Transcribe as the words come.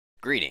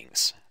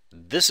Greetings.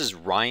 This is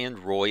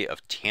Ryan Roy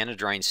of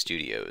Tanadrine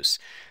Studios.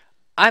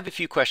 I have a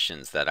few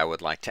questions that I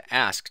would like to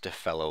ask to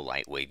fellow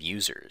Lightwave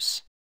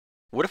users.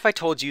 What if I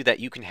told you that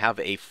you can have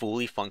a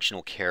fully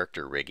functional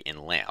character rig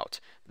in layout?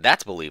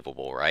 That's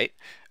believable, right?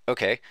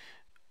 Okay.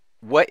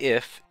 What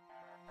if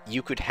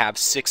you could have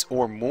 6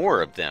 or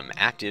more of them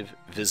active,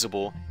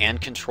 visible, and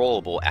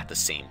controllable at the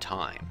same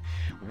time?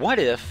 What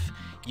if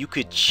you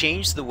could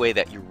change the way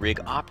that your rig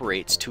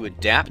operates to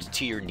adapt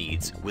to your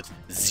needs with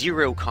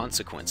 0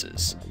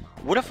 consequences?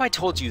 What if I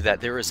told you that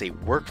there is a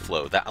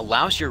workflow that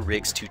allows your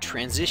rigs to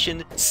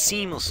transition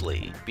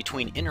seamlessly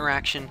between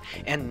interaction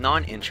and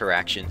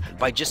non-interaction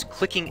by just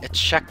clicking a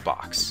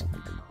checkbox?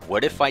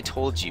 What if I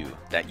told you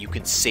that you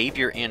can save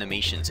your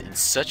animations in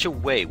such a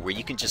way where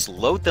you can just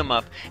load them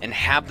up and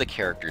have the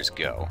characters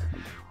go?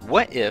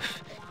 What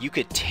if you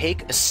could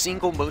take a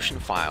single motion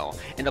file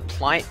and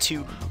apply it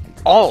to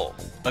all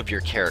of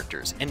your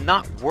characters and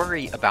not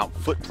worry about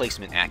foot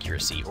placement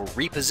accuracy or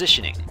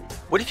repositioning?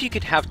 What if you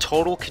could have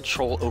total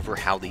control over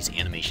how these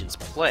animations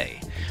play?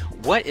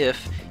 What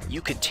if you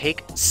could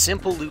take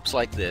simple loops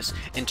like this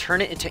and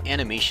turn it into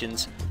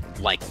animations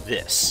like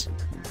this?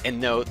 And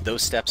no,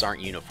 those steps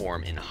aren't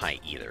uniform in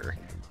height either.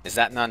 Is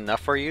that not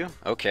enough for you?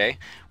 Okay.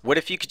 What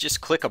if you could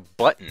just click a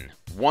button,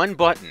 one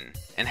button,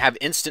 and have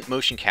instant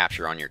motion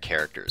capture on your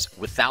characters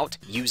without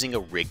using a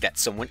rig that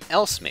someone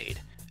else made?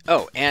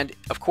 Oh, and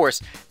of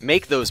course,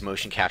 make those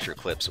motion capture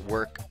clips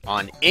work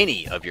on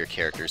any of your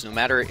characters, no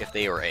matter if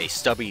they are a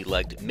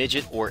stubby-legged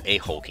midget or a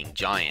hulking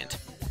giant.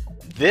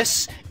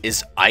 This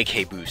is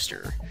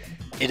IKBooster.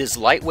 It is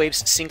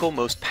Lightwave's single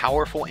most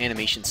powerful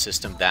animation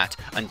system that,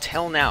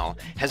 until now,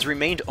 has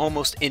remained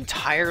almost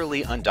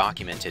entirely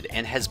undocumented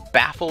and has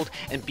baffled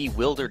and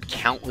bewildered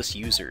countless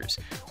users.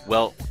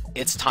 Well,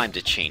 it's time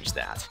to change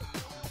that.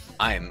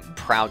 I am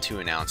proud to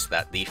announce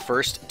that the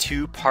first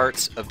 2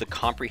 parts of the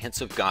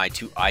comprehensive guide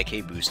to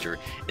IKBooster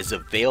is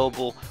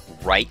available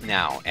right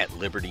now at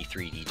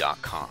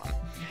liberty3d.com.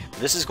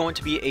 This is going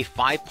to be a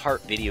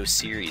 5-part video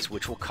series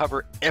which will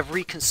cover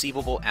every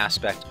conceivable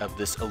aspect of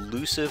this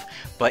elusive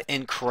but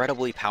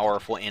incredibly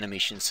powerful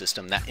animation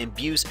system that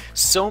imbues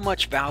so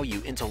much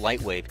value into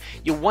Lightwave,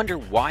 you'll wonder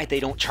why they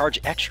don't charge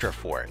extra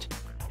for it.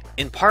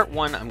 In part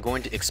 1, I'm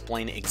going to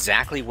explain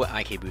exactly what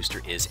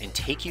IKBooster is and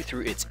take you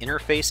through its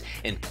interface,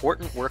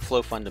 important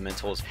workflow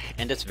fundamentals,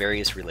 and its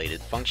various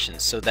related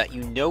functions so that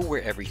you know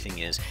where everything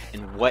is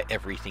and what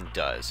everything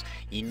does.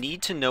 You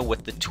need to know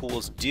what the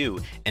tools do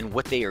and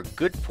what they are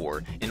good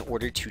for in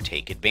order to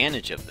take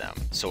advantage of them,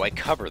 so I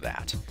cover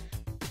that.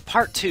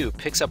 Part 2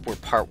 picks up where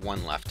Part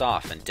 1 left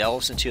off and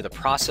delves into the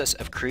process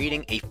of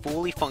creating a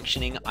fully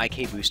functioning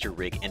IKBooster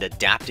rig and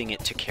adapting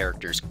it to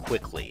characters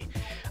quickly.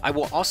 I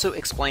will also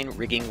explain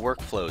rigging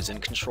workflows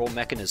and control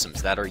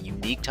mechanisms that are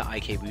unique to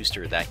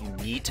IKBooster that you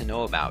need to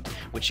know about,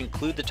 which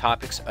include the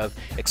topics of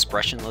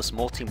expressionless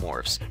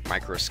multimorphs,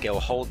 microscale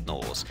hold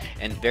nulls,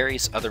 and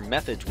various other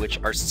methods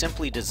which are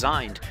simply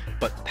designed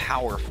but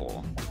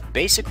powerful.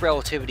 Basic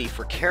relativity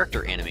for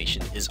character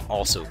animation is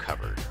also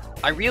covered.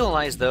 I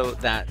realize though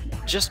that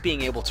just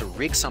being able to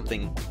rig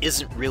something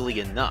isn't really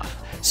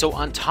enough. So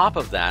on top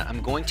of that,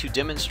 I'm going to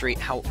demonstrate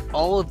how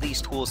all of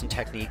these tools and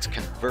techniques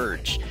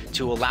converge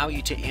to allow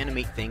you to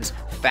animate things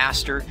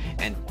faster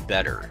and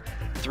better.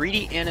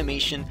 3D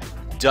animation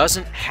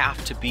doesn't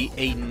have to be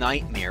a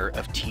nightmare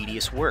of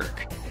tedious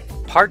work.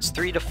 Parts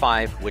 3 to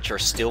 5, which are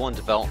still in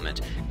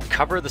development,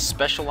 cover the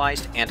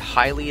specialized and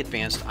highly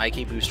advanced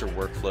IKBooster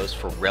workflows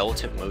for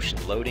relative motion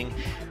loading,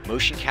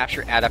 motion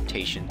capture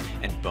adaptation,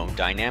 and bone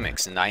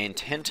dynamics, and I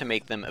intend to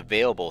make them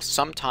available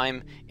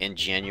sometime in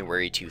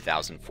January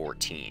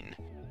 2014.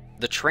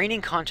 The training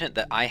content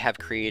that I have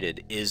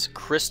created is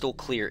crystal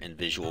clear in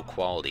visual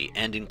quality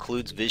and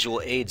includes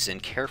visual aids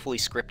and carefully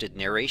scripted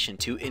narration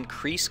to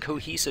increase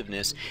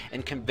cohesiveness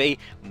and convey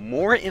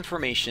more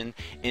information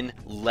in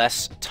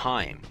less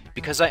time.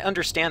 Because I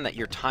understand that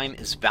your time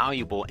is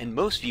valuable and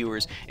most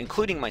viewers,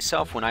 including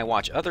myself when I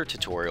watch other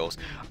tutorials,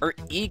 are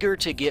eager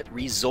to get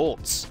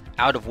results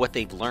out of what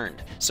they've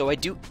learned. So I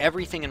do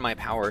everything in my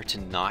power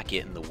to not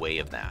get in the way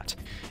of that.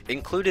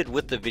 Included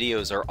with the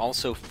videos are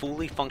also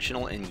fully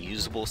functional and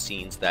usable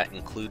scenes that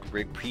include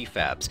rig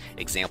prefabs,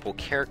 example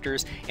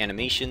characters,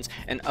 animations,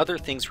 and other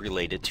things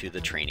related to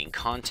the training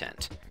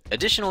content.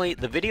 Additionally,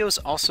 the videos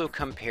also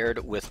come paired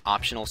with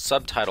optional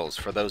subtitles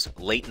for those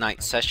late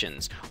night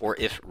sessions or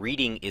if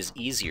reading is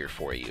easier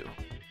for you.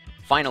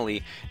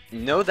 Finally,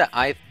 know that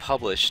I've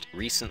published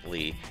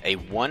recently a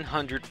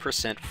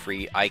 100%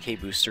 free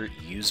IKBooster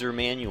user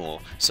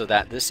manual so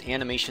that this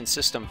animation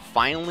system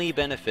finally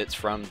benefits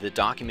from the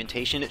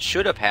documentation it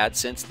should have had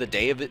since the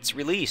day of its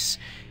release.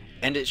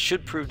 And it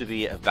should prove to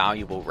be a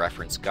valuable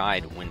reference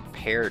guide when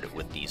paired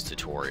with these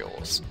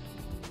tutorials.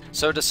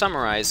 So to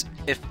summarize,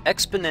 if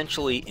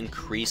exponentially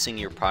increasing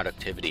your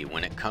productivity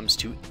when it comes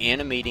to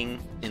animating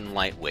in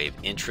Lightwave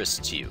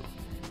interests you,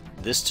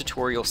 this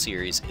tutorial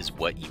series is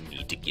what you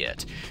need to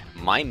get.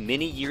 My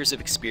many years of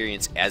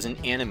experience as an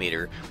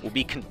animator will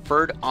be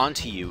conferred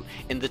onto you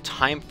in the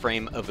time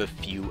frame of a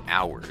few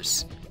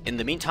hours. In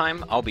the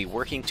meantime, I'll be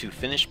working to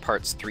finish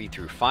parts 3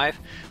 through 5.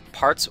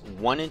 Parts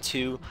 1 and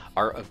 2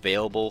 are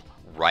available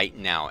right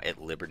now at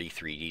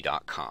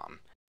liberty3d.com.